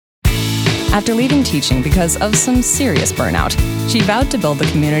After leaving teaching because of some serious burnout, she vowed to build the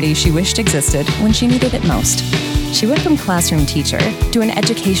community she wished existed when she needed it most. She went from classroom teacher to an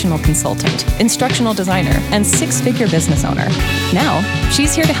educational consultant, instructional designer, and six-figure business owner. Now,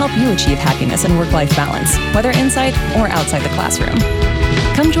 she's here to help you achieve happiness and work-life balance, whether inside or outside the classroom.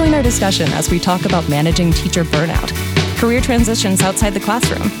 Come join our discussion as we talk about managing teacher burnout, career transitions outside the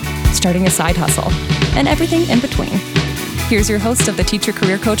classroom, starting a side hustle, and everything in between. Here's your host of the Teacher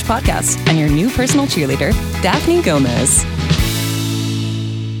Career Coach podcast and your new personal cheerleader, Daphne Gomez.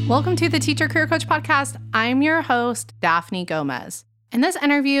 Welcome to the Teacher Career Coach podcast. I'm your host, Daphne Gomez. In this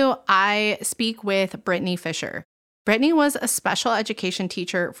interview, I speak with Brittany Fisher. Brittany was a special education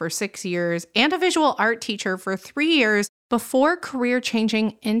teacher for 6 years and a visual art teacher for 3 years before career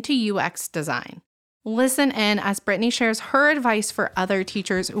changing into UX design. Listen in as Brittany shares her advice for other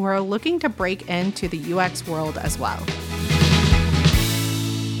teachers who are looking to break into the UX world as well.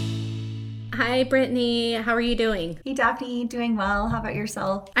 Hi, Brittany. How are you doing? Hey, Daphne. Doing well. How about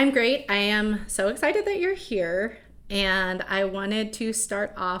yourself? I'm great. I am so excited that you're here. And I wanted to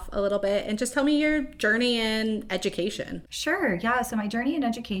start off a little bit and just tell me your journey in education. Sure. Yeah. So my journey in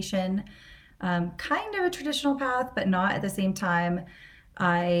education, kind of a traditional path, but not at the same time.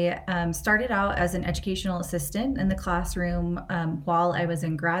 I started out as an educational assistant in the classroom while I was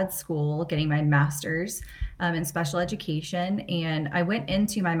in grad school getting my master's in special education. And I went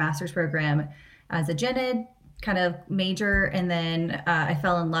into my master's program as a gen ed kind of major. And then I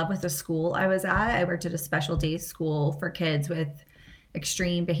fell in love with the school I was at. I worked at a special day school for kids with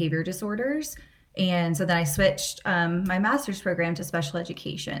extreme behavior disorders. And so then I switched my master's program to special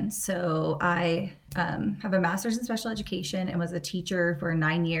education. So I have a master's in special education and was a teacher for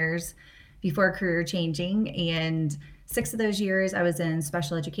 9 years before career changing. And 6 of those years I was in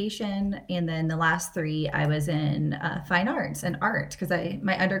special education. And then the last 3 I was in fine arts and art because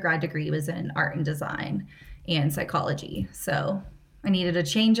my undergrad degree was in art and design and psychology. So I needed a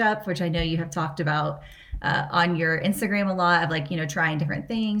change up, which I know you have talked about on your Instagram a lot of trying different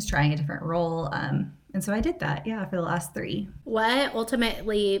things, trying a different role. And so I did that, for the last 3. What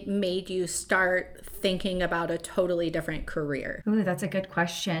ultimately made you start thinking about a totally different career? Ooh, that's a good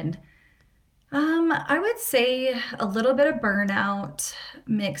question. I would say a little bit of burnout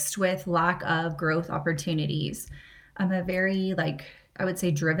mixed with lack of growth opportunities. I'm a very, I would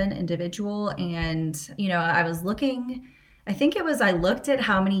say, driven individual. And, I was looking, I looked at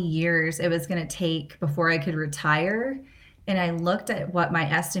how many years it was going to take before I could retire. And I looked at what my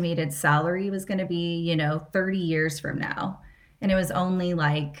estimated salary was going to be, 30 years from now. And it was only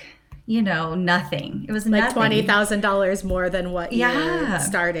nothing. It was like nothing. $20,000 more than what you're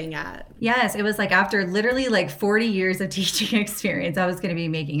starting at. Yes. It was after literally 40 years of teaching experience, I was going to be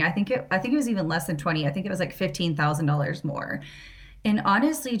making, I think it was even less than 20. I think it was $15,000 more. And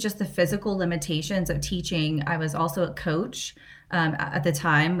honestly, just the physical limitations of teaching. I was also a coach at the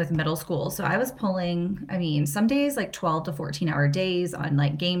time with middle school. So I was pulling, some days 12 to 14 hour days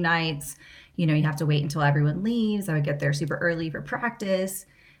on game nights. You have to wait until everyone leaves. I would get there super early for practice.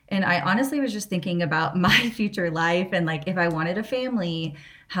 And I honestly was just thinking about my future life and if I wanted a family,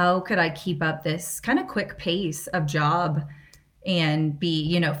 how could I keep up this kind of quick pace of job and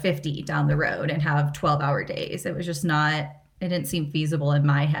be, 50 down the road and have 12-hour days? It was just not. It didn't seem feasible in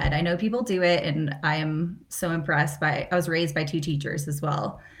my head. I know people do it, and I am so impressed I was raised by 2 teachers as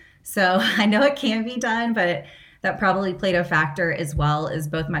well. So I know it can be done, but that probably played a factor as well as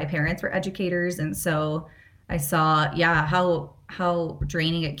both my parents were educators. And so I saw, how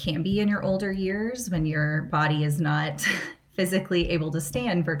draining it can be in your older years when your body is not physically able to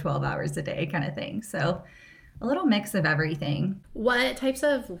stand for 12 hours a day kind of thing. So a little mix of everything. What types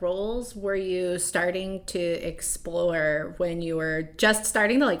of roles were you starting to explore when you were just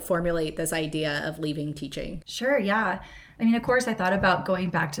starting to formulate this idea of leaving teaching? Sure, yeah. Of course, I thought about going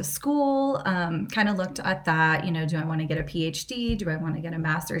back to school, kind of looked at that, do I want to get a PhD? Do I want to get a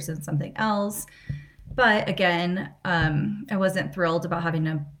master's in something else? But again, I wasn't thrilled about having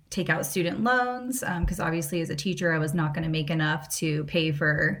to take out student loans because obviously as a teacher, I was not going to make enough to pay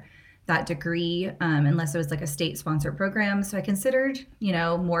for that degree unless it was a state-sponsored program. So I considered,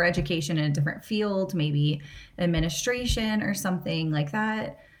 more education in a different field, maybe administration or something like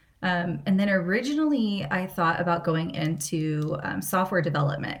that. And then originally I thought about going into software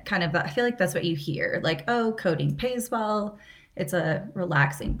development. Kind of, I feel like that's what you hear, coding pays well. It's a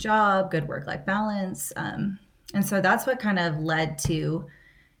relaxing job, good work-life balance. And so that's what kind of led to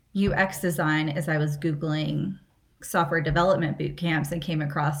UX design as I was Googling software development boot camps and came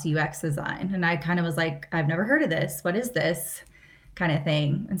across UX design. And I kind of was I've never heard of this. What is this kind of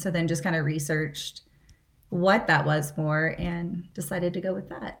thing? And so then just kind of researched what that was more and decided to go with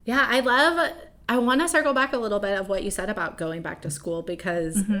that. Yeah, I want to circle back a little bit of what you said about going back to school,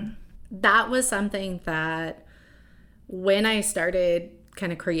 because that was something that when I started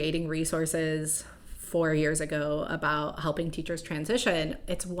kind of creating resources 4 years ago about helping teachers transition,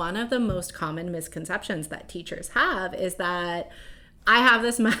 it's one of the most common misconceptions that teachers have is that I have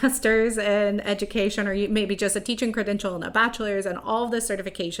this master's in education, or maybe just a teaching credential and a bachelor's and all of this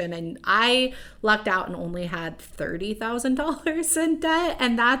certification, and I lucked out and only had $30,000 in debt,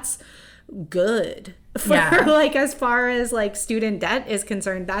 and that's good for like, as far as like student debt is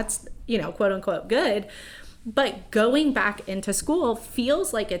concerned, that's, you know, quote unquote good. But going back into school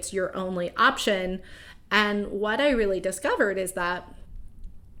feels like it's your only option. And what I really discovered is that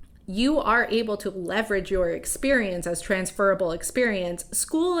you are able to leverage your experience as transferable experience.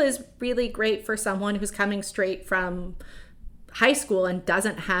 School is really great for someone who's coming straight from high school and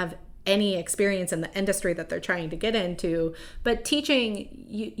doesn't have any experience in the industry that they're trying to get into. But teaching,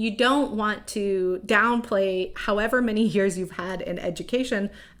 you don't want to downplay however many years you've had in education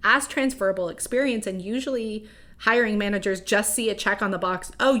as transferable experience. And usually hiring managers just see a check on the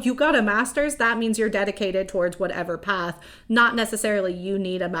box. Oh, you got a master's? That means you're dedicated towards whatever path. Not necessarily you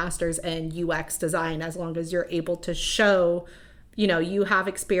need a master's in UX design, as long as you're able to show, you know, you have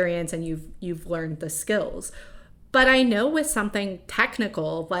experience and you've learned the skills. But I know with something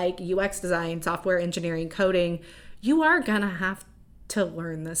technical like UX design, software engineering, coding, you are going to have to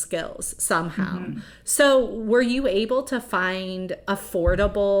learn the skills somehow. So were you able to find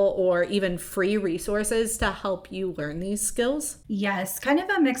affordable or even free resources to help you learn these skills? Yes, kind of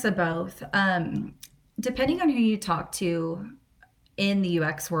a mix of both. Depending on who you talk to in the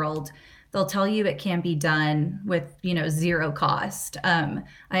UX world, they'll tell you it can be done with, you know, zero cost. I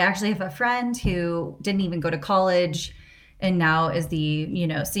actually have a friend who didn't even go to college and now is the, you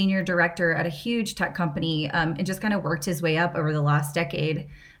know, senior director at a huge tech company, and just kind of worked his way up over the last decade.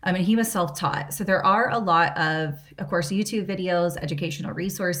 And he was self-taught. So there are a lot of course, YouTube videos, educational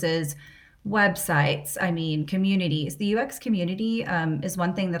resources, websites, communities. The UX community is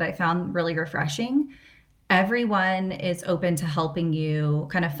one thing that I found really refreshing. Everyone is open to helping you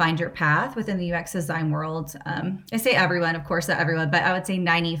kind of find your path within the UX design world. I say everyone, of course, not everyone, but I would say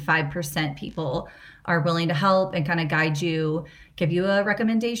 95% people are willing to help and kind of guide you, give you a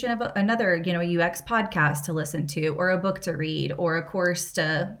recommendation of another, you know, UX podcast to listen to, or a book to read, or a course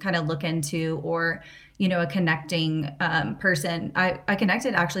to kind of look into, or, you know, a connecting person. I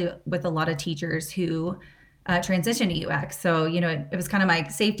connected actually with a lot of teachers who transition to UX. So, you know, it was kind of my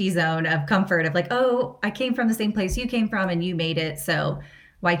safety zone of comfort of like, oh, I came from the same place you came from and you made it, so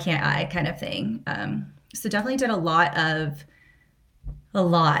why can't I, kind of thing. So definitely did a lot of,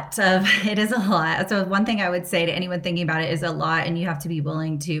 it is a lot. So one thing I would say to anyone thinking about it is a lot, and you have to be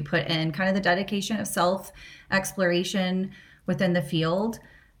willing to put in kind of the dedication of self-exploration within the field.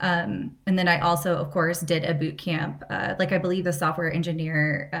 And then I also, of course, did a boot camp, like I believe the software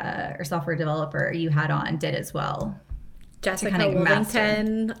engineer or software developer you had on did as well. Jessica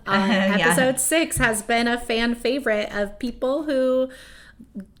Wilmington on episode 6 has been a fan favorite of people who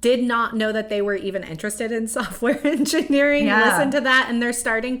did not know that they were even interested in software engineering. Listen to that, and they're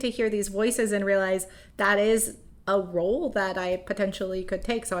starting to hear these voices and realize that is a role that I potentially could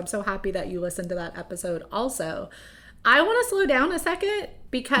take. So I'm so happy that you listened to that episode also. I want to slow down a second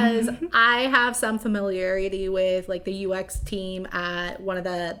because I have some familiarity with like the UX team at one of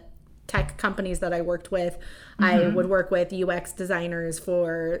the tech companies that I worked with. I would work with UX designers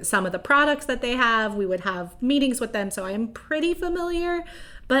for some of the products that they have. We would have meetings with them. So I am pretty familiar,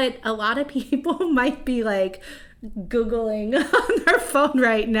 but a lot of people might be like Googling on their phone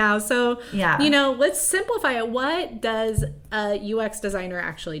right now. So, you know, let's simplify it. What does a UX designer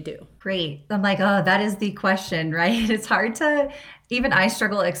actually do? Great. I'm like, oh, that is the question, right? It's hard to, even I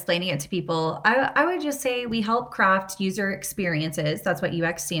struggle explaining it to people. I would just say we help craft user experiences. That's what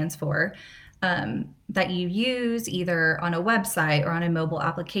UX stands for. That you use either on a website or on a mobile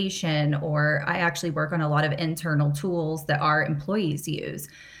application, or I actually work on a lot of internal tools that our employees use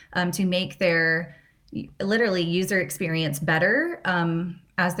to make their literally user experience better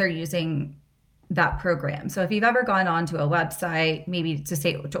as they're using that program. So if you've ever gone onto a website, maybe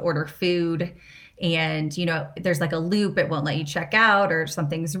to order food, and you know there's like a loop, it won't let you check out or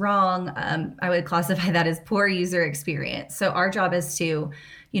something's wrong, I would classify that as poor user experience. So our job is to,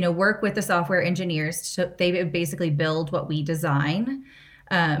 you know, work with the software engineers so they basically build what we design.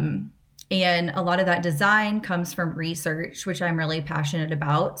 And a lot of that design comes from research, which I'm really passionate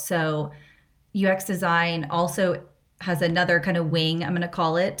about. So UX design also has another kind of wing, I'm going to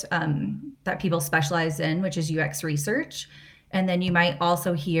call it, that people specialize in, which is UX research. And then you might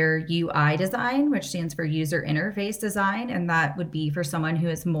also hear UI design, which stands for user interface design. And that would be for someone who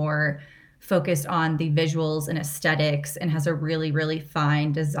is more focused on the visuals and aesthetics and has a really, really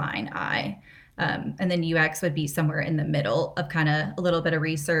fine design eye. And then UX would be somewhere in the middle of kind of a little bit of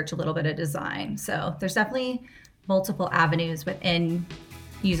research, a little bit of design. So there's definitely multiple avenues within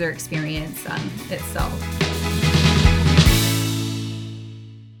user experience itself.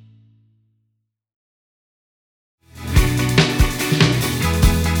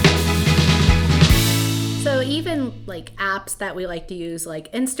 So even like apps that we like to use,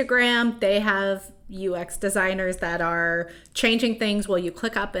 like Instagram, they have UX designers that are changing things. Well, you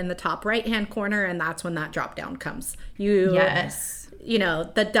click up in the top right-hand corner, and that's when that drop down comes. Yes. You know,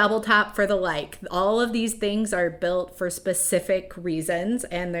 the double tap for the like. All of these things are built for specific reasons,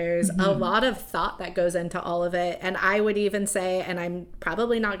 and there's a lot of thought that goes into all of it. And I would even say, and I'm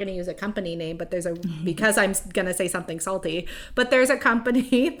probably not going to use a company name, but because I'm going to say something salty, but there's a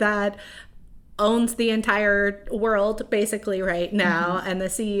company that owns the entire world basically right now, and the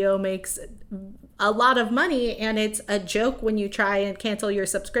CEO makes a lot of money, and it's a joke when you try and cancel your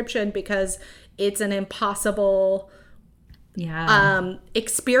subscription because it's an impossible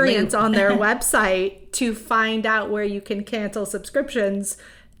experience on their website to find out where you can cancel subscriptions.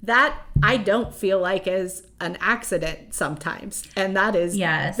 That I don't feel like is an accident sometimes, and that is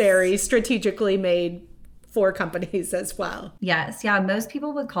very strategically made for companies as well. Yes. Yeah. Most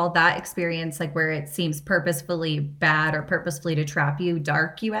people would call that experience, like where it seems purposefully bad or purposefully to trap you,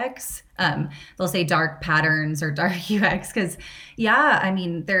 dark UX. They'll say dark patterns or dark UX because, I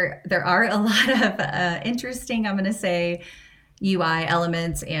mean, there are a lot of interesting, I'm going to say, UI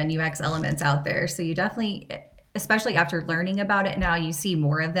elements and UX elements out there. So you definitely, especially after learning about it now, you see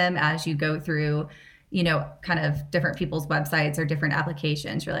more of them as you go through, you know, kind of different people's websites or different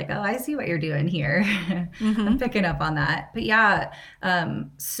applications. You're like, oh, I see what you're doing here. I'm picking up on that. But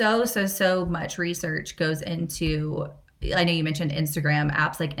so much research goes into, I know you mentioned Instagram,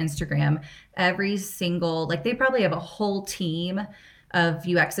 apps like Instagram, every single, like they probably have a whole team of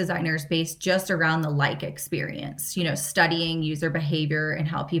UX designers based just around the like experience, you know, studying user behavior and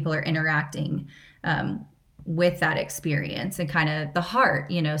how people are interacting with that experience and kind of the heart,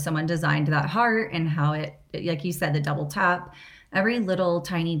 you know, someone designed that heart and how it, like you said, the double tap, every little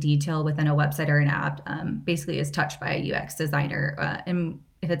tiny detail within a website or an app basically is touched by a UX designer. And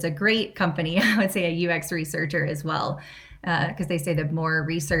if it's a great company, I would say a UX researcher as well, because they say the more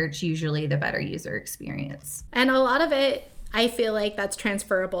research, usually the better user experience. And a lot of it, I feel like that's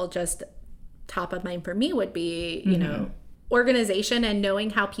transferable. Just top of mind for me would be, you know, organization and knowing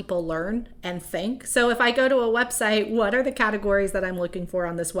how people learn and think. So if I go to a website, what are the categories that I'm looking for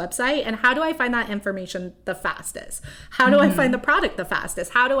on this website? And how do I find that information the fastest? How do I find the product the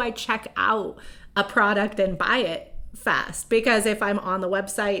fastest? How do I check out a product and buy it fast? Because if I'm on the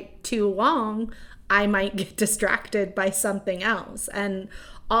website too long, I might get distracted by something else. And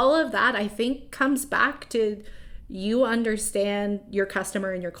all of that, I think, comes back to you understand your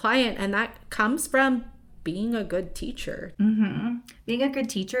customer and your client. And that comes from being a good teacher. Being a good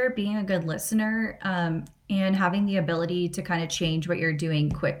teacher, being a good listener, and having the ability to kind of change what you're doing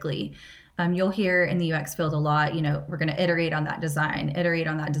quickly. You'll hear in the UX field a lot, you know, we're going to iterate on that design,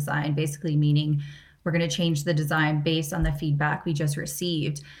 basically meaning we're going to change the design based on the feedback we just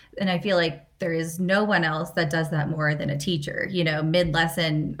received. And I feel like there is no one else that does that more than a teacher. You know,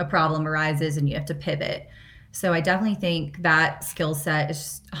 mid-lesson, a problem arises and you have to pivot. So I definitely think that skill set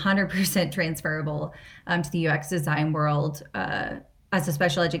is 100% transferable to the UX design world. As a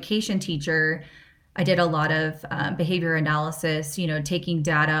special education teacher, I did a lot of behavior analysis, you know, taking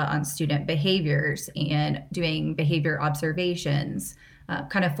data on student behaviors and doing behavior observations,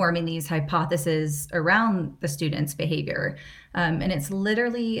 kind of forming these hypotheses around the student's behavior. And it's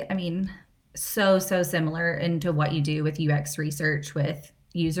literally, I mean, so similar into what you do with UX research with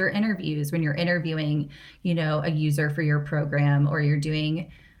user interviews when you're interviewing, you know, a user for your program, or you're doing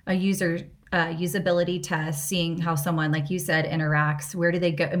a user usability test, seeing how someone, like you said, interacts. Where do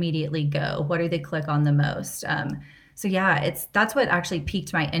they immediately go? What do they click on the most? So that's what actually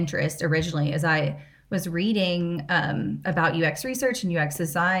piqued my interest originally, as I was reading about UX research and UX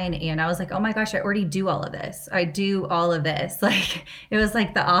design, and I was like, oh my gosh, I already do all of this. Like, it was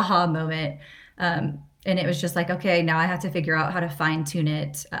like the aha moment. And it was just like, okay, now I have to figure out how to fine tune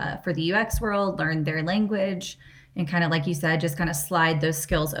it for the UX world, learn their language, and kind of, like you said, just kind of slide those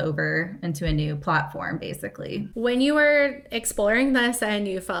skills over into a new platform, basically. When you were exploring this and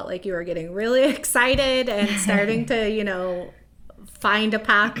you felt like you were getting really excited and starting to, you know, find a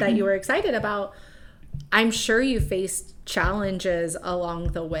path that you were excited about, I'm sure you faced challenges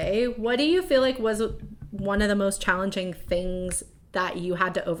along the way. What do you feel like was one of the most challenging things that you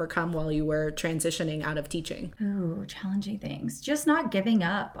had to overcome while you were transitioning out of teaching? Ooh, challenging things. Just not giving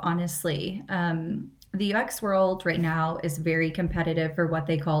up, honestly. The UX world right now is very competitive for what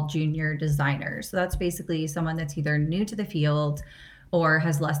they call junior designers. So that's basically someone that's either new to the field or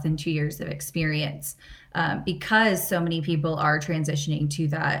has less than 2 years of experience. Because so many people are transitioning to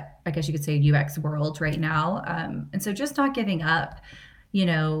that, I guess you could say, UX world right now. And so just not giving up. You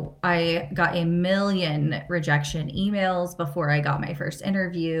know, I got a million rejection emails before I got my first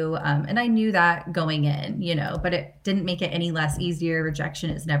interview. And I knew that going in, you know, but it didn't make it any less easier. Rejection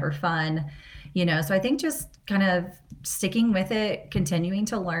is never fun, you know. So I think just kind of sticking with it, continuing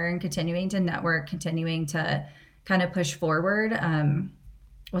to learn, continuing to network, continuing to kind of push forward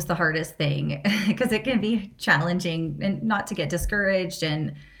was the hardest thing, because it can be challenging, and not to get discouraged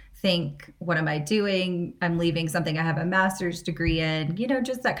and think, what am I doing? I'm leaving something I have a master's degree in, you know,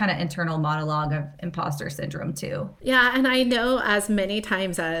 just that kind of internal monologue of imposter syndrome too. Yeah. And I know as many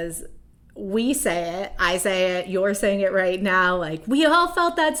times as we say it, I say it, you're saying it right now, like we all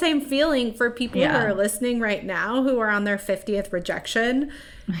felt that same feeling. For people who are listening right now who are on their 50th rejection,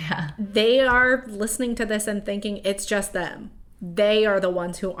 they are listening to this and thinking it's just them. They are the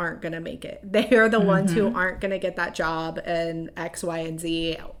ones who aren't going to make it. They are the ones who aren't going to get that job in X, Y, and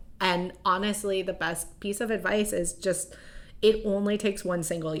Z. And honestly, the best piece of advice is just, it only takes one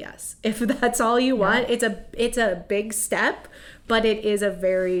single yes. If that's all you want, it's a big step, but it is a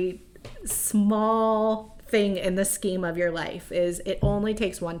very small thing in the scheme of your life. Is it only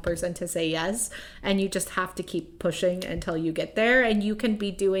takes one person to say yes, and you just have to keep pushing until you get there, and you can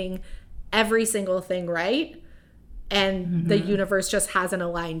be doing every single thing right, and the universe just hasn't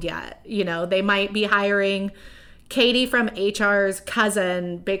aligned yet. You know, they might be hiring Katie from HR's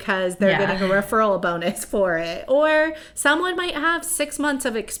cousin because they're getting a referral bonus for it. Or someone might have 6 months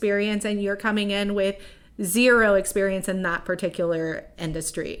of experience and you're coming in with 0 experience in that particular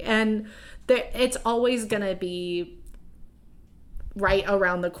industry. And it's always going to be right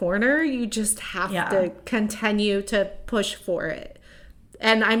around the corner. You just have to continue to push for it.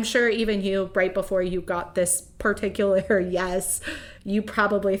 And I'm sure even you, right before you got this particular yes, you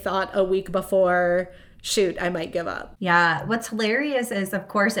probably thought a week before, shoot, I might give up. Yeah. What's hilarious is, of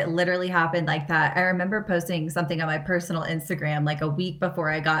course, it literally happened like that. I remember posting something on my personal Instagram like a week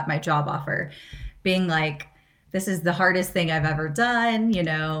before I got my job offer, being like, this is the hardest thing I've ever done. You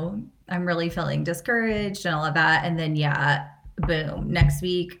know, I'm really feeling discouraged and all of that. And then, boom, next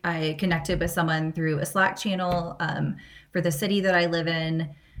week I connected with someone through a Slack channel for the city that I live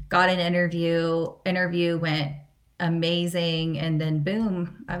in, got an interview went amazing, and then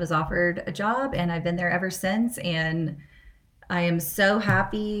boom, I was offered a job, and I've been there ever since, and I am so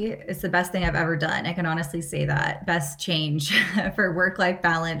happy. It's the best thing I've ever done. I can honestly say that. Best change for work-life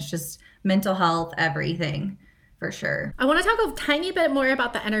balance, just mental health, everything, for sure. I want to talk a tiny bit more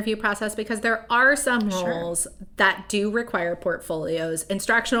about the interview process, because there are some roles that do require portfolios.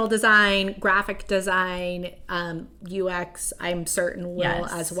 Instructional design, graphic design, UX, I'm certain will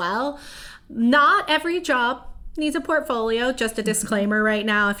as well. Not every job needs a portfolio. Just a disclaimer right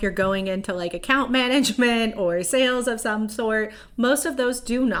now, if you're going into like account management or sales of some sort, most of those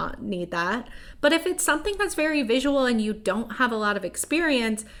do not need that. But if it's something that's very visual and you don't have a lot of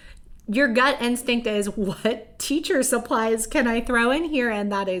experience, your gut instinct is, what teacher supplies can I throw in here?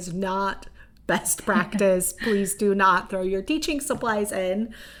 And that is not best practice. Please do not throw your teaching supplies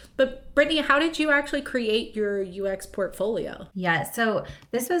in. But Brittany, how did you actually create your UX portfolio? Yeah, so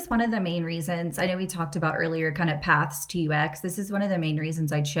this was one of the main reasons. I know we talked about earlier kind of paths to UX. This is one of the main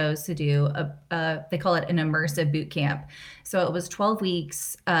reasons I chose to do they call it an immersive boot camp. So it was 12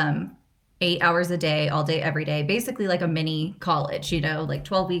 weeks, 8 hours a day, all day, every day, basically like a mini college, you know, like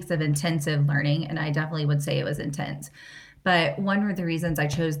 12 weeks of intensive learning. And I definitely would say it was intense. But one of the reasons I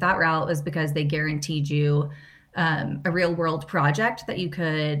chose that route was because they guaranteed you a real world project that you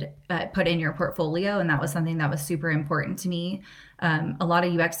could put in your portfolio. And that was something that was super important to me. A lot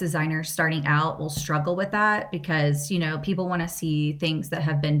of UX designers starting out will struggle with that because, you know, people want to see things that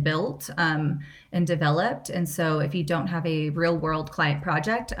have been built and developed. And so if you don't have a real world client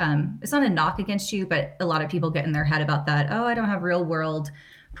project, it's not a knock against you, but a lot of people get in their head about that. Oh, I don't have real world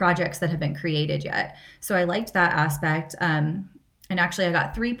projects that have been created yet. So I liked that aspect. And actually, I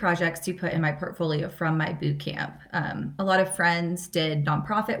got 3 projects to put in my portfolio from my boot camp. A lot of friends did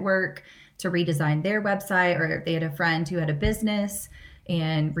nonprofit work to redesign their website, or they had a friend who had a business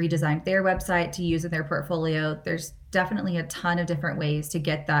and redesigned their website to use in their portfolio. There's definitely a ton of different ways to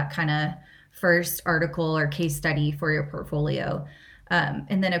get that kind of first article or case study for your portfolio.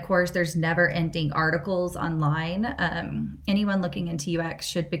 And then, of course, there's never ending articles online. Anyone looking into UX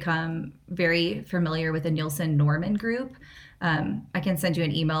should become very familiar with the Nielsen Norman Group. I can send you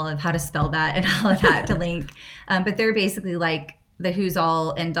an email of how to spell that and all of that to link. But they're basically like the who's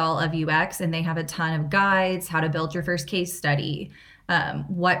all end all of UX, and they have a ton of guides, how to build your first case study,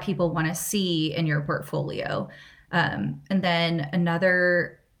 what people want to see in your portfolio. And then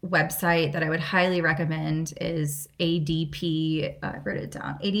another website that I would highly recommend is ADP, I wrote it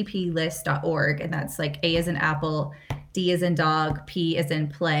down, adplist.org. And that's like A as in apple, D as in dog, P as in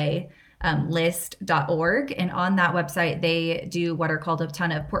play, list.org. And on that website, they do what are called a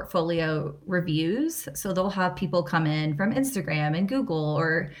ton of portfolio reviews. So they'll have people come in from Instagram and Google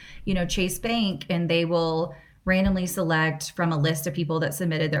or, Chase Bank, and they will randomly select from a list of people that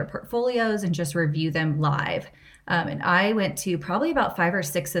submitted their portfolios and just review them live. And I went to probably about 5 or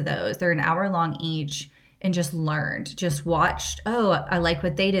 6 of those. They're an hour long each, and just learned, just watched. Oh, I like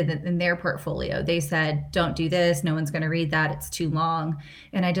what they did in their portfolio. They said, don't do this. No one's going to read that. It's too long.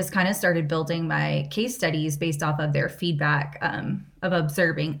 And I just kind of started building my case studies based off of their feedback of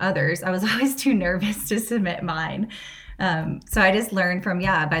observing others. I was always too nervous to submit mine. So I just learned from,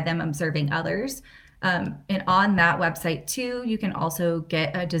 by them observing others. And on that website too, you can also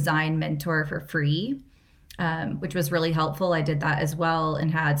get a design mentor for free, which was really helpful. I did that as well and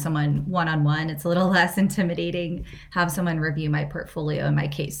had someone one-on-one. It's a little less intimidating, have someone review my portfolio and my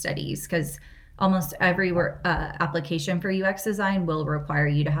case studies, because almost every application for UX design will require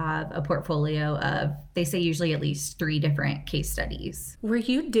you to have a portfolio of, they say usually at least 3 different case studies. Were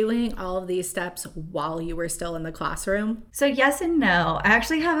you doing all of these steps while you were still in the classroom? So yes and no. I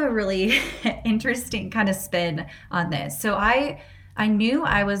actually have a really interesting kind of spin on this. So I knew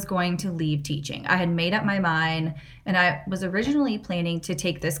I was going to leave teaching. I had made up my mind, and I was originally planning to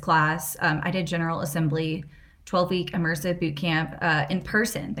take this class. I did General Assembly 12-week immersive boot camp in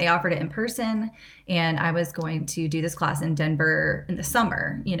person. They offered it in person, and I was going to do this class in Denver in the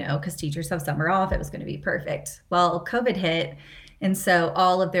summer, because teachers have summer off. It was going to be perfect. Well, COVID hit, and so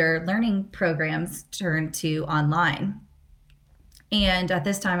all of their learning programs turned to online. And at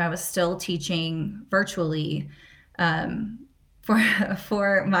this time, I was still teaching virtually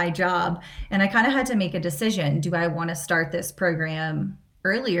for my job. And I kind of had to make a decision. Do I want to start this program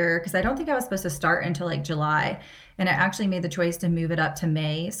earlier? Because I don't think I was supposed to start until like July. And I actually made the choice to move it up to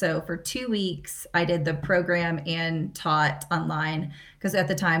May. So for 2 weeks, I did the program and taught online, because at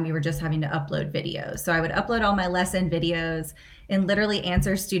the time we were just having to upload videos. So I would upload all my lesson videos and literally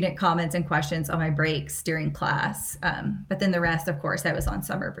answer student comments and questions on my breaks during class. But then the rest, of course, I was on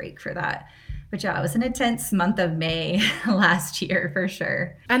summer break for that. But it was an intense month of May last year for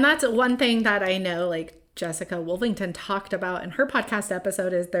sure. And that's one thing that I know, like Jessica Wolvington talked about in her podcast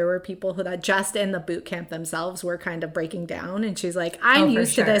episode, is there were people who that just in the boot camp themselves were kind of breaking down. And she's like, I'm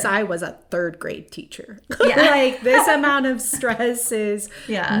used to this. I was a 3rd grade teacher. Yeah. Like this amount of stress is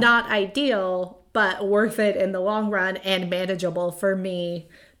not ideal, but worth it in the long run and manageable for me.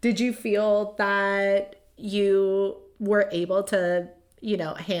 Did you feel that you were able to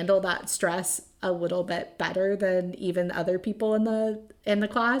handle that stress a little bit better than even other people in the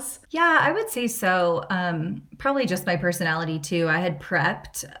class? Yeah, I would say so. Probably just my personality too. I had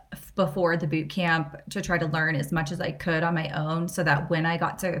prepped before the boot camp to try to learn as much as I could on my own, so that when I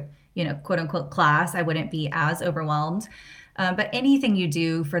got to, quote unquote class, I wouldn't be as overwhelmed. But anything you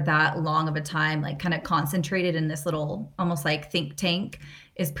do for that long of a time, like kind of concentrated in this little, almost like think tank,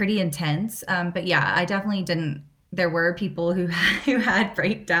 is pretty intense. But yeah, I definitely didn't. There were people who had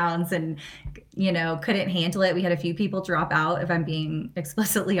breakdowns and, couldn't handle it. We had a few people drop out, if I'm being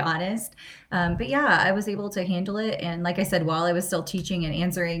explicitly honest. But yeah, I was able to handle it. And like I said, while I was still teaching and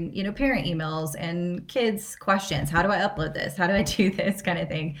answering, parent emails and kids' questions, how do I upload this? How do I do this kind of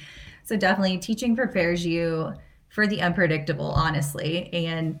thing? So definitely teaching prepares you for the unpredictable, honestly,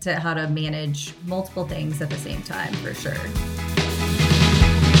 and to how to manage multiple things at the same time, for sure.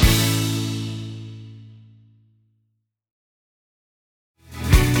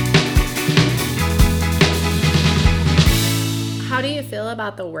 How do you feel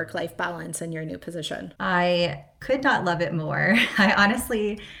about the work-life balance in your new position? I could not love it more.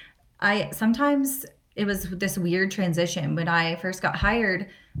 Sometimes it was this weird transition. When I first got hired,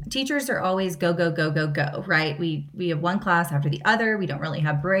 teachers are always go, go, go, go, go, right? We have one class after the other. We don't really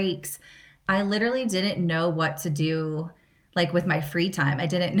have breaks. I literally didn't know what to do, like with my free time. I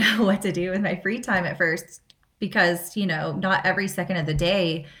didn't know what to do with my free time at first because, not every second of the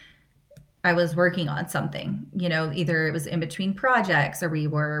day I was working on something, either it was in between projects or we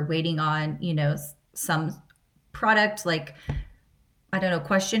were waiting on, some product like I don't know,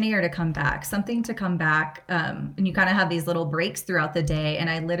 questionnaire to come back, something to come back. And you kind of have these little breaks throughout the day. And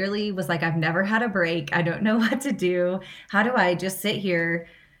I literally was like, I've never had a break. I don't know what to do. How do I just sit here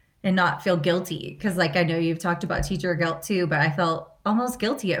and not feel guilty? Because like, I know you've talked about teacher guilt too, but I felt almost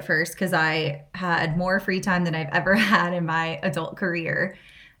guilty at first because I had more free time than I've ever had in my adult career.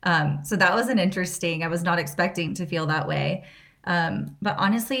 So that was I was not expecting to feel that way. But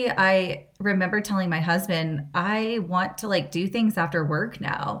honestly, I remember telling my husband, I want to like do things after work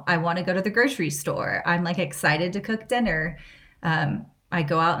now. I want to go to the grocery store. I'm like excited to cook dinner. I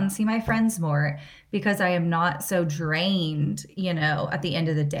go out and see my friends more because I am not so drained, at the end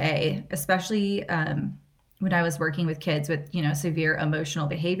of the day, especially, when I was working with kids with, severe emotional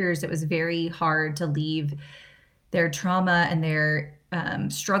behaviors. It was very hard to leave their trauma and their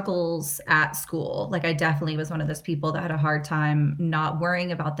struggles at school. Like I definitely was one of those people that had a hard time not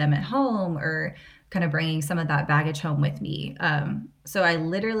worrying about them at home or kind of bringing some of that baggage home with me. So I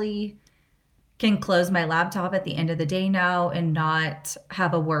literally can close my laptop at the end of the day now and not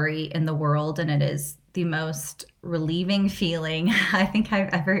have a worry in the world. And it is the most relieving feeling I think I've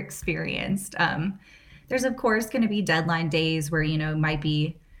ever experienced. There's of course going to be deadline days where, might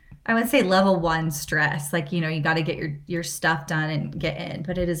be, I would say level 1 stress. Like, you got to get your stuff done and get in,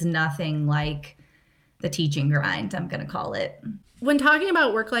 but it is nothing like the teaching grind, I'm going to call it. When talking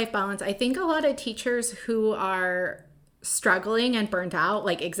about work-life balance, I think a lot of teachers who are struggling and burnt out,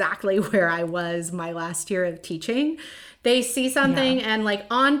 like exactly where I was my last year of teaching, they see something and like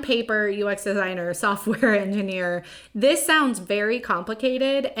on paper, UX designer, software engineer, this sounds very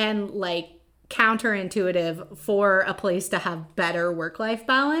complicated and like counterintuitive for a place to have better work-life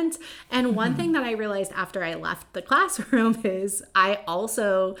balance. And one thing that I realized after I left the classroom is I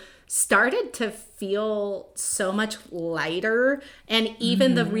also started to feel so much lighter. And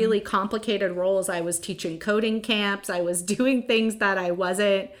even the really complicated roles, I was teaching coding camps, I was doing things that I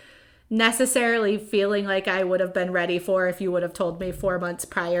wasn't necessarily feeling like I would have been ready for if you would have told me 4 months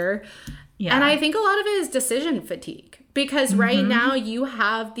prior. Yeah. And I think a lot of it is decision fatigue. Because right now you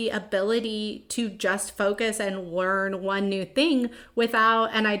have the ability to just focus and learn one new thing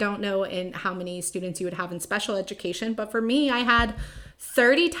without, and I don't know in how many students you would have in special education, but for me, I had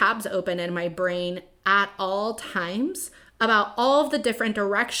 30 tabs open in my brain at all times about all of the different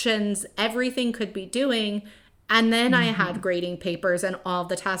directions everything could be doing. And then I had grading papers and all of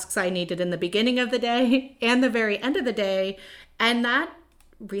the tasks I needed in the beginning of the day and the very end of the day. And that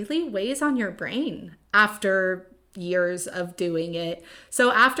really weighs on your brain after years of doing it.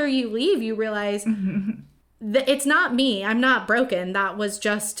 So after you leave, you realize that it's not me. I'm not broken. That was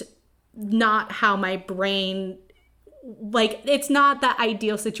just not how my brain, like, it's not the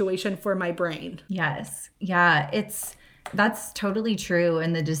ideal situation for my brain. Yes. Yeah. That's totally true.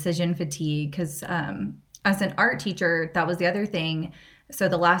 And the decision fatigue, because as an art teacher, that was the other thing. So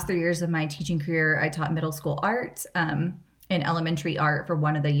the last 3 years of my teaching career, I taught middle school art and elementary art for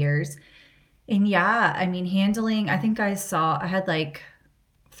one of the years. And yeah, I mean, I think I had like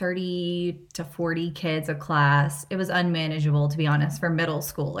 30 to 40 kids a class. It was unmanageable, to be honest, for middle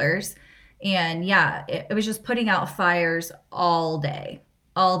schoolers. And yeah, it was just putting out fires all day.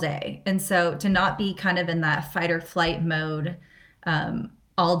 And so to not be kind of in that fight or flight mode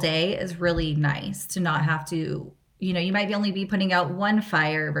all day is really nice, to not have to, you might only be putting out one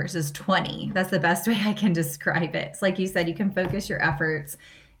fire versus 20. That's the best way I can describe it. It's like you said, you can focus your efforts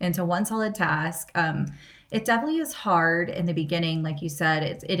into one solid task. It definitely is hard in the beginning. Like you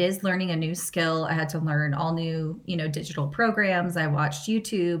said, it is learning a new skill. I had to learn all new, digital programs. I watched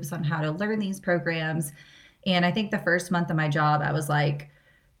YouTubes on how to learn these programs. And I think the first month of my job, I was like,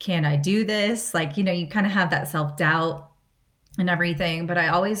 can I do this? Like, you kind of have that self-doubt and everything. But I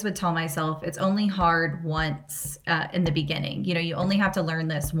always would tell myself, it's only hard once in the beginning. You only have to learn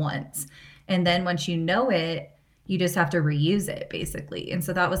this once. And then once you know it, you just have to reuse it, basically. And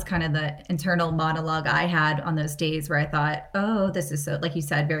so that was kind of the internal monologue I had on those days where I thought, oh, this is so, like you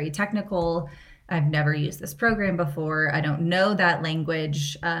said, very technical. I've never used this program before. I don't know that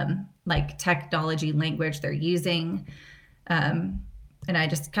language, like technology language they're using. And I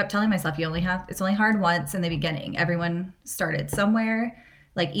just kept telling myself, it's only hard once in the beginning. Everyone started somewhere.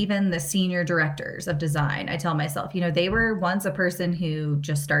 Like even the senior directors of design, I tell myself, they were once a person who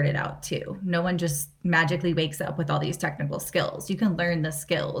just started out too. No one just magically wakes up with all these technical skills. You can learn the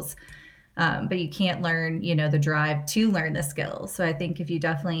skills, but you can't learn, the drive to learn the skills. So I think if you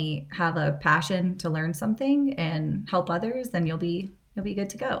definitely have a passion to learn something and help others, then you'll be good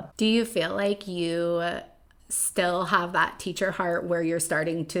to go. Do you feel like you still have that teacher heart where you're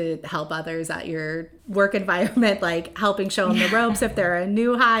starting to help others at your work environment, like helping show them the ropes if they're a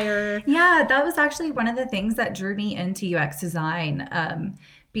new hire? Yeah, that was actually one of the things that drew me into UX design,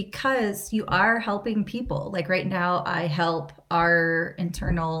 because you are helping people. Like right now, I help our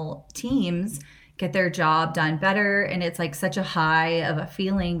internal teams get their job done better. And it's like such a high of a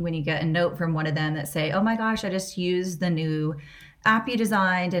feeling when you get a note from one of them that say, oh my gosh, I just used the new app you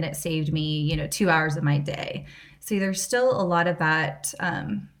designed and it saved me, 2 hours of my day. So there's still a lot of that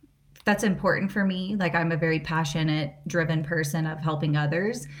that's important for me. Like I'm a very passionate, driven person of helping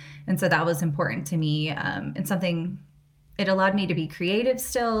others. And so that was important to me. And something, it allowed me to be creative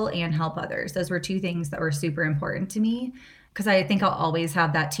still and help others. Those were two things that were super important to me, because I think I'll always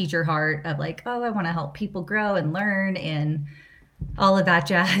have that teacher heart of like, oh, I want to help people grow and learn and all of that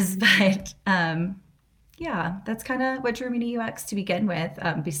jazz. But yeah, that's kind of what drew me to UX to begin with,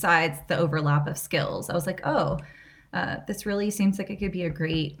 besides the overlap of skills. I was like, oh, this really seems like it could be a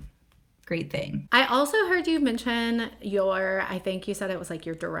great thing. I also heard you mention I think you said it was like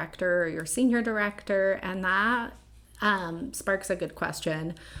your director or your senior director, and that sparks a good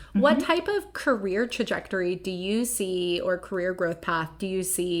question. Mm-hmm. What type of career trajectory do you see, or career growth path do you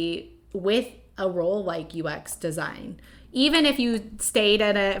see with a role like UX design? Even if you stayed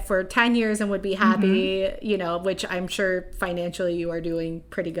in it for 10 years and would be happy, which I'm sure financially you are doing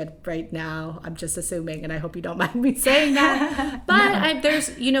pretty good right now. I'm just assuming, and I hope you don't mind me saying that. But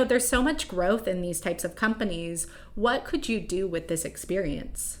no. There's so much growth in these types of companies. What could you do with this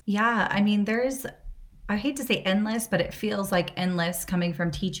experience? Yeah, I mean, I hate to say endless, but it feels like endless coming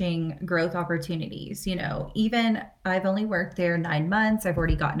from teaching growth opportunities. Even I've only worked there 9 months. I've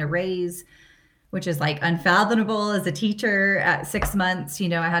already gotten a raise, which is like unfathomable as a teacher. At 6 months,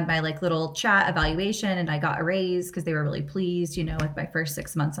 I had my like little chat evaluation and I got a raise because they were really pleased, with my first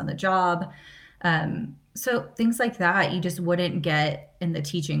 6 months on the job. So things like that, you just wouldn't get in the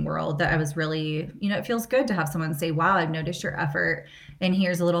teaching world. That I was really, it feels good to have someone say, wow, I've noticed your effort and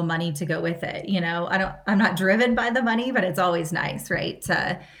here's a little money to go with it. I'm not driven by the money, but it's always nice, right?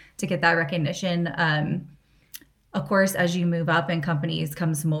 To get that recognition. Of course, as you move up in companies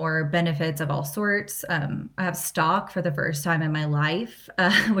comes more benefits of all sorts. I have stock for the first time in my life,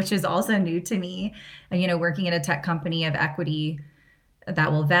 which is also new to me. Working at a tech company, of equity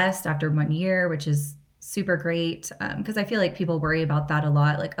that will vest after 1 year, which is super great. Because I feel like people worry about that a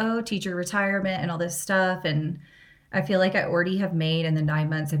lot, like, oh, teacher retirement and all this stuff. And I feel like I already have made in the 9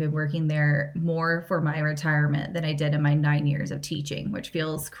 months I've been working there more for my retirement than I did in my 9 years of teaching, which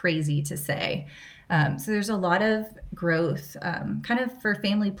feels crazy to say. So there's a lot of growth kind of for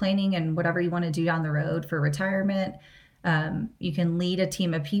family planning and whatever you want to do down the road for retirement. You can lead a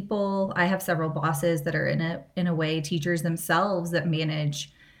team of people. I have several bosses that are in a way teachers themselves that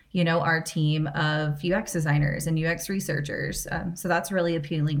manage, our team of UX designers and UX researchers. So that's really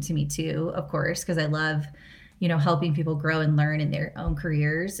appealing to me too, of course, because I love, helping people grow and learn in their own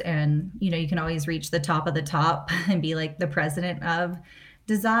careers. And, you can always reach the top of the top and be like the president of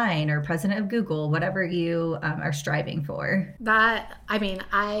design or president of Google, whatever you are striving for.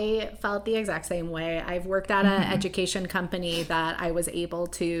 I felt the exact same way. I've worked at an education company that I was able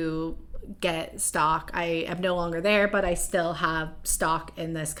to get stock. I am no longer there, but I still have stock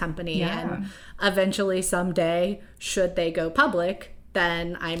in this company. Yeah. And eventually someday, should they go public,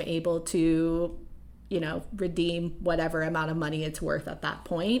 then I'm able to redeem whatever amount of money it's worth at that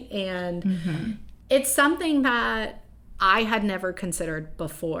point. And it's something that I had never considered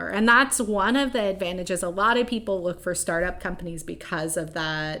before. And that's one of the advantages. A lot of people look for startup companies because of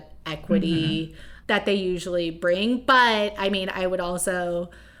that equity that they usually bring. But I would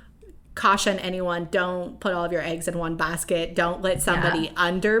also caution anyone, don't put all of your eggs in one basket. Don't let somebody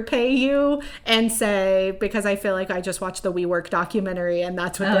underpay you and say, because I feel like I just watched the WeWork documentary and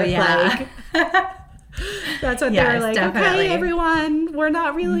that's what they're like. That's what they're like. Definitely. Okay, everyone, we're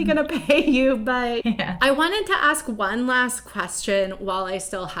not really going to pay you. But I wanted to ask one last question while I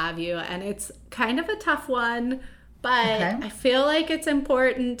still have you. And it's kind of a tough one, but I feel like it's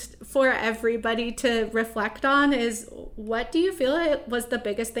important for everybody to reflect on is, what do you feel was the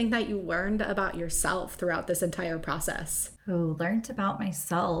biggest thing that you learned about yourself throughout this entire process? Learned about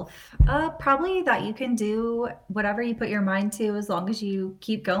myself? Probably that you can do whatever you put your mind to as long as you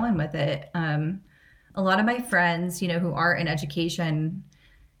keep going with it. A lot of my friends, who are in education,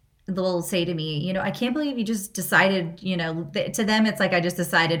 they'll say to me, I can't believe you just decided, to them, it's like I just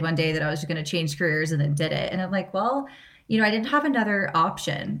decided one day that I was going to change careers and then did it. And I'm like, well, I didn't have another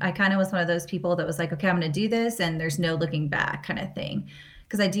option. I kind of was one of those people that was like, okay, I'm going to do this and there's no looking back kind of thing.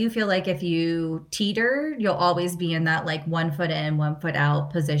 Because I do feel like if you teeter, you'll always be in that like 1 foot in, 1 foot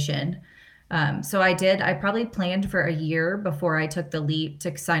out position. So I probably planned for a year before I took the leap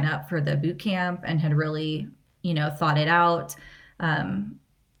to sign up for the boot camp and had really, thought it out.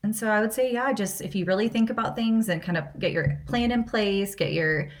 And so I would say, just if you really think about things and kind of get your plan in place, get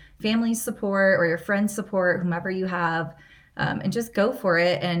your family's support or your friends' support, whomever you have, and just go for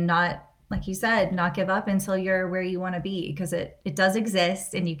it and not, like you said, not give up until you're where you want to be, because it does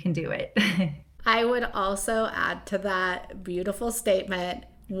exist and you can do it. I would also add to that beautiful statement,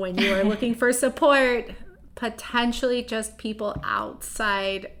 when you are looking for support, potentially just people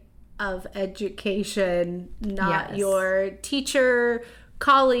outside of education, not your teacher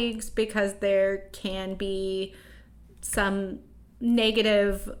colleagues, because there can be some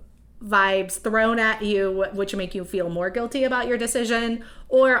negative vibes thrown at you, which make you feel more guilty about your decision,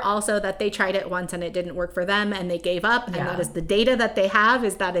 or also that they tried it once and it didn't work for them and they gave up, and that is the data that they have,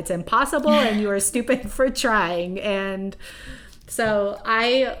 is that it's impossible and you are stupid for trying. And so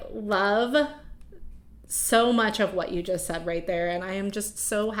I love so much of what you just said right there, and I am just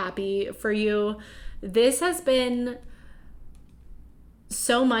so happy for you. This has been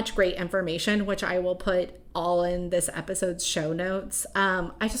so much great information, which I will put all in this episode's show notes.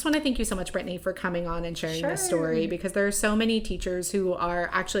 I just want to thank you so much, Brittany, for coming on and sharing this story, because there are so many teachers who are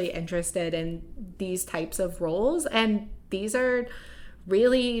actually interested in these types of roles, and these are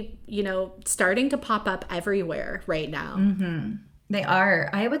really, starting to pop up everywhere right now. Mm-hmm. They are.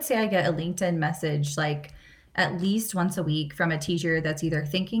 I would say I get a LinkedIn message like at least once a week from a teacher that's either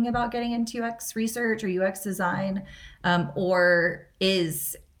thinking about getting into UX research or UX design, or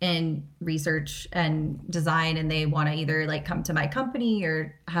is in research and design, and they want to either like come to my company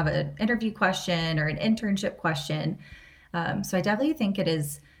or have an interview question or an internship question. So I definitely think it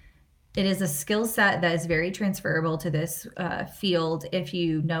is a skill set that is very transferable to this field if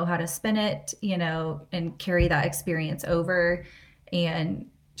you know how to spin it, and carry that experience over, and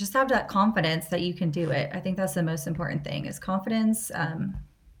just have that confidence that you can do it. I think that's the most important thing, is confidence. And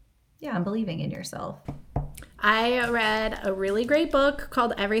believing in yourself. I read a really great book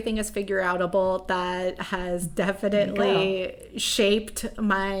called Everything is Figureoutable that has definitely shaped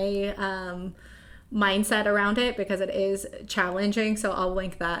my mindset around it, because it is challenging. So I'll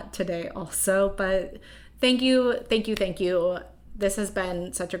link that today also. But thank you. This has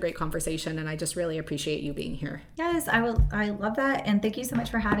been such a great conversation, and I just really appreciate you being here. Yes, I love that. And thank you so much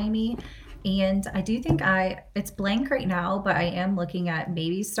for having me. And I do think it's blank right now, but I am looking at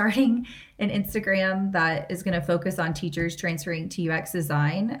maybe starting an Instagram that is going to focus on teachers transferring to UX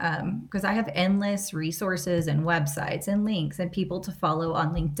design, because I have endless resources and websites and links and people to follow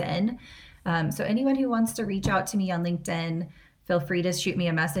on LinkedIn. So anyone who wants to reach out to me on LinkedIn, feel free to shoot me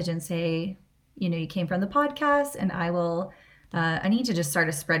a message and say, you came from the podcast, and I will I need to just start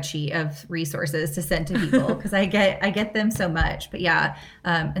a spreadsheet of resources to send to people, because I get them so much. But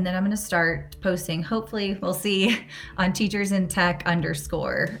and then I'm going to start posting, hopefully we'll see, on Teachers in Tech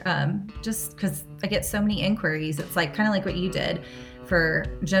 _ just because I get so many inquiries. It's like kind of like what you did for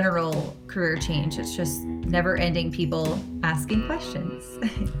general career change. It's just never ending people asking questions.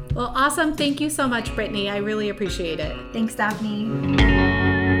 Well, awesome. Thank you so much, Brittany. I really appreciate it. Thanks, Daphne.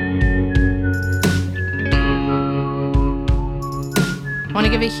 I want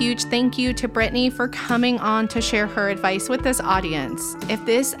to give a huge thank you to Brittany for coming on to share her advice with this audience. If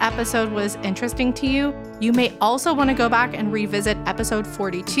this episode was interesting to you, you may also want to go back and revisit episode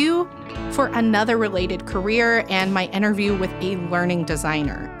 42 for another related career and my interview with a learning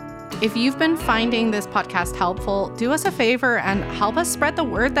designer. If you've been finding this podcast helpful, do us a favor and help us spread the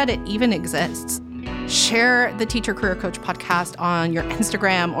word that it even exists. Share the Teacher Career Coach podcast on your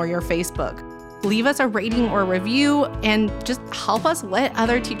Instagram or your Facebook. Leave us a rating or review, and just help us let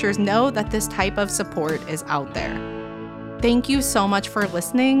other teachers know that this type of support is out there. Thank you so much for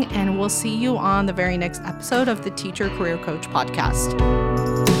listening, and we'll see you on the very next episode of the Teacher Career Coach podcast.